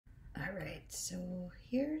All right, so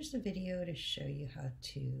here's the video to show you how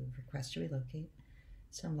to request to relocate.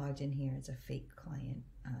 So I'm logged in here as a fake client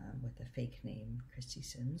with a fake name, Christy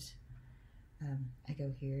Sims. I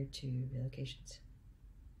go here to relocations.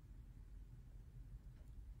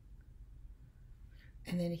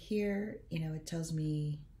 And then here, it tells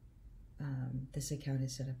me this account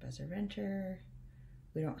is set up as a renter.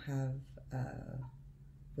 We don't have a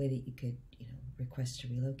way that you could, request to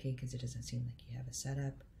relocate because it doesn't seem like you have a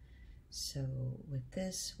setup. So with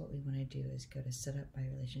this, what we want to do is go to set up my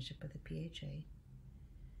relationship with a PHA.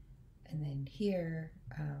 And then here,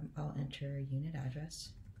 I'll enter a unit address.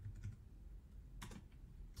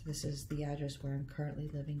 So this is the address where I'm currently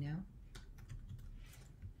living now.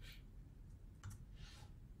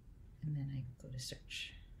 And then I go to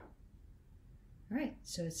search. All right,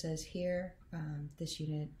 so it says here, this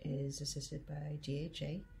unit is assisted by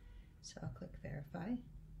GHA. So I'll click verify.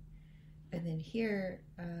 And then here,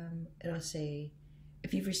 it'll say,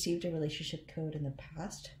 if you've received a relationship code in the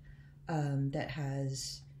past that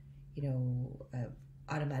has,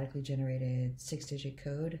 automatically generated 6-digit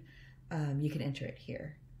code, you can enter it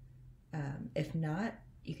here. If not,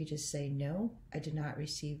 you could just say, no, I did not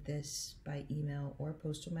receive this by email or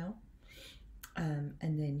postal mail. And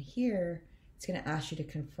then here, it's going to ask you to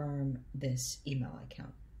confirm this email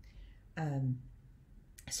account.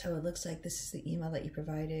 So it looks like this is the email that you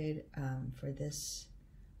provided for this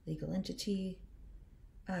legal entity.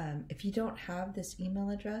 If you don't have this email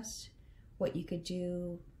address, what you could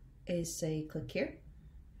do is say, click here.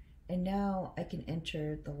 And now I can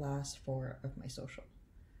enter the last 4 of my social.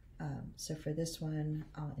 So for this one,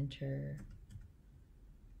 I'll enter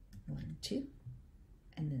 1, 2,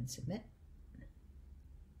 and then submit.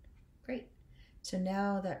 Great. So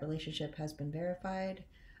now that relationship has been verified.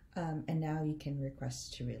 And now you can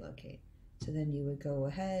request to relocate. So then you would go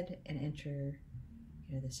ahead and enter,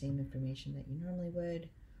 the same information that you normally would.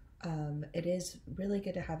 It is really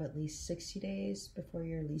good to have at least 60 days before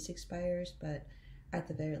your lease expires, but at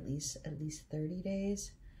the very least, at least 30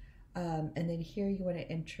 days. And then here you want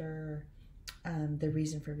to enter the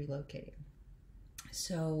reason for relocating.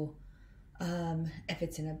 So if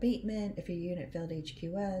it's an abatement, if your unit failed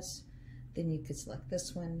HQS, then you could select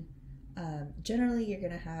this one. Generally, you're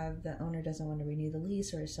going to have the owner doesn't want to renew the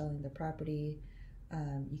lease or is selling the property.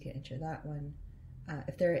 You can enter that one.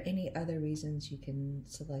 If there are any other reasons, you can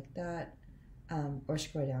select that or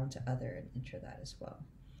scroll down to other and enter that as well.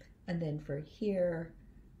 And then for here,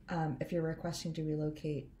 if you're requesting to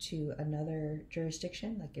relocate to another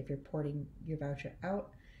jurisdiction, like if you're porting your voucher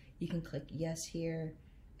out, you can click yes here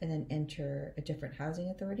and then enter a different housing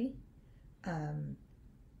authority.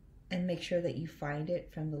 And make sure that you find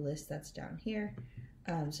it from the list that's down here.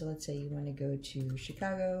 So let's say you want to go to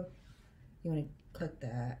Chicago. You want to click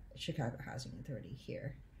the Chicago Housing Authority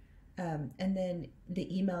here. And then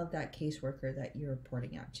the email of that caseworker that you're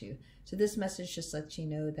reporting out to. So this message just lets you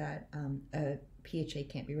know that a PHA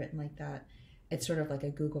can't be written like that. It's sort of like a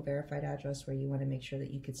Google verified address where you want to make sure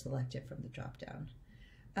that you could select it from the drop down.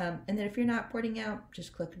 And then if you're not porting out,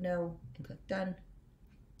 just click no and click done.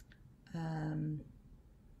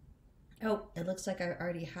 Oh, it looks like I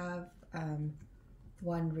already have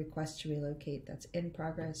one request to relocate that's in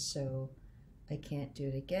progress, so I can't do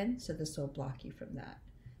it again. So this will block you from that.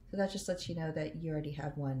 So that just lets you know that you already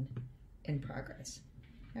have one in progress.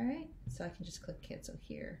 All right, so I can just click cancel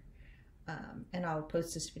here. And I'll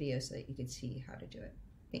post this video so that you can see how to do it.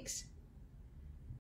 Thanks.